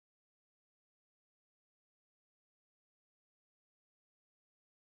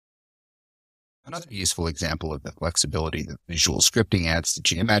Another useful example of the flexibility that visual scripting adds to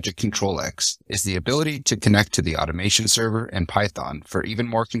Geomagic Control-X is the ability to connect to the automation server and Python for even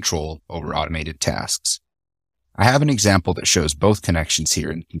more control over automated tasks. I have an example that shows both connections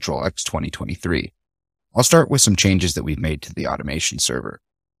here in Control-X 2023. I'll start with some changes that we've made to the automation server.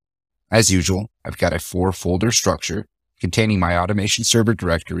 As usual, I've got a 4-folder structure containing my automation server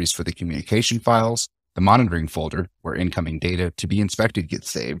directories for the communication files, the monitoring folder where incoming data to be inspected gets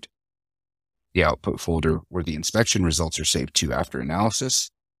saved, the output folder where the inspection results are saved to after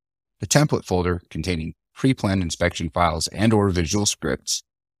analysis, the template folder containing pre-planned inspection files and/or visual scripts,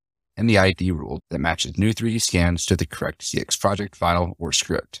 and the ID rule that matches new 3D scans to the correct CX project file or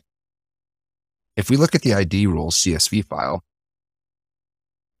script. If we look at the ID rules CSV file,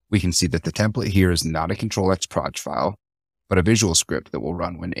 we can see that the template here is not a Control-X proj file, but a visual script that will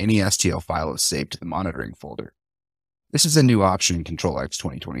run when any STL file is saved to the monitoring folder. This is a new option in Control-X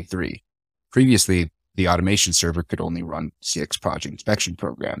 2023. Previously, the automation server could only run CX project inspection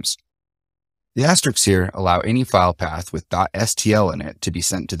programs. The asterisks here allow any file path with .stl in it to be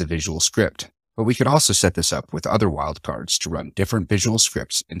sent to the visual script, but we could also set this up with other wildcards to run different visual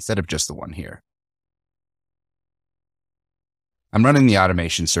scripts instead of just the one here. I'm running the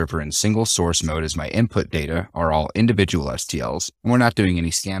automation server in single source mode as my input data are all individual STLs, and we're not doing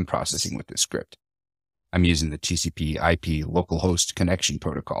any scan processing with this script. I'm using the TCP/IP localhost connection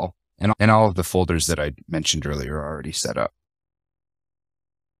protocol, and all of the folders that I mentioned earlier are already set up.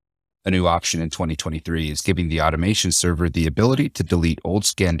 A new option in 2023 is giving the automation server the ability to delete old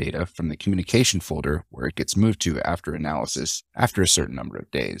scan data from the communication folder where it gets moved to after analysis after a certain number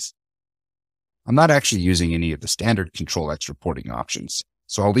of days. I'm not actually using any of the standard Control-X reporting options,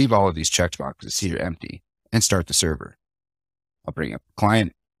 so I'll leave all of these checkboxes here empty and start the server. I'll bring up the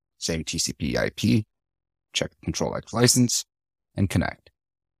client, same TCP/IP, check the Control-X license, and connect.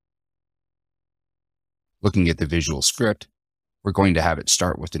 Looking at the visual script, we're going to have it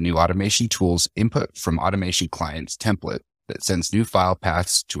start with the new automation tools input from automation client's template that sends new file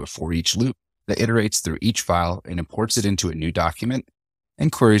paths to a for each loop that iterates through each file and imports it into a new document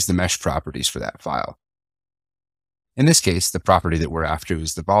and queries the mesh properties for that file. In this case, the property that we're after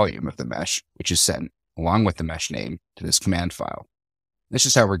is the volume of the mesh, which is sent along with the mesh name to this command file. This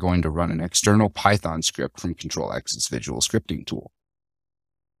is how we're going to run an external Python script from Control-X's visual scripting tool.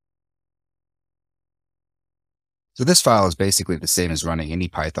 So this file is basically the same as running any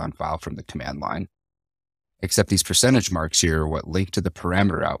Python file from the command line, except these percentage marks here are what link to the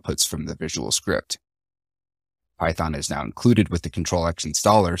parameter outputs from the visual script. Python is now included with the Control-X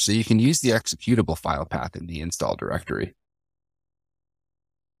installer, so you can use the executable file path in the install directory.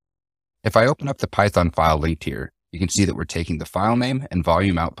 If I open up the Python file linked here, you can see that we're taking the file name and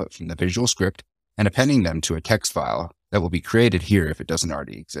volume output from the visual script and appending them to a text file that will be created here if it doesn't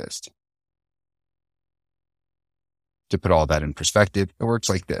already exist. To put all that in perspective, it works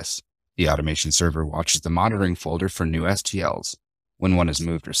like this. The automation server watches the monitoring folder for new STLs. When one is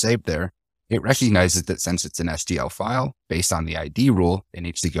moved or saved there, it recognizes that since it's an STL file, based on the ID rule, it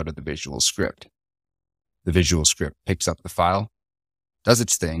needs to go to the visual script. The visual script picks up the file, does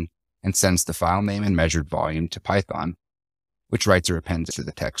its thing, and sends the file name and measured volume to Python, which writes or appends it to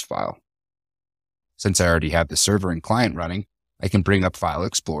the text file. Since I already have the server and client running, I can bring up File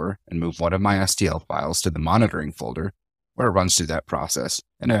Explorer and move one of my STL files to the monitoring folder, where it runs through that process,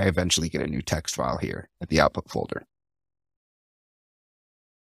 and I eventually get a new text file here at the output folder.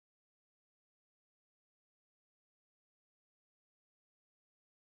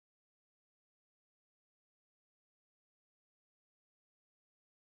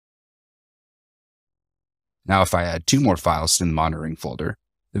 Now, if I add 2 more files to the monitoring folder,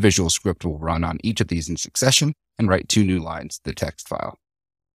 the visual script will run on each of these in succession and write 2 new lines to the text file.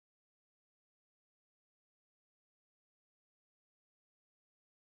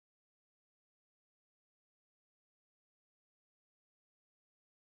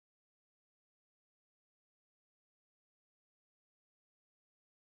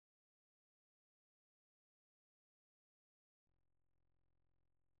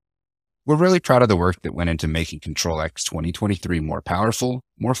 We're really proud of the work that went into making Control-X 2023 more powerful,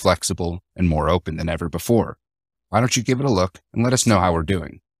 more flexible, and more open than ever before. Why don't you give it a look and let us know how we're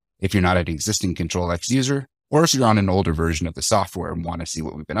doing? If you're not an existing Control-X user, or if you're on an older version of the software and want to see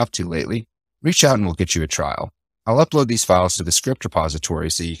what we've been up to lately, reach out and we'll get you a trial. I'll upload these files to the script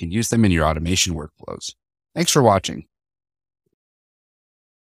repository so you can use them in your automation workflows. Thanks for watching.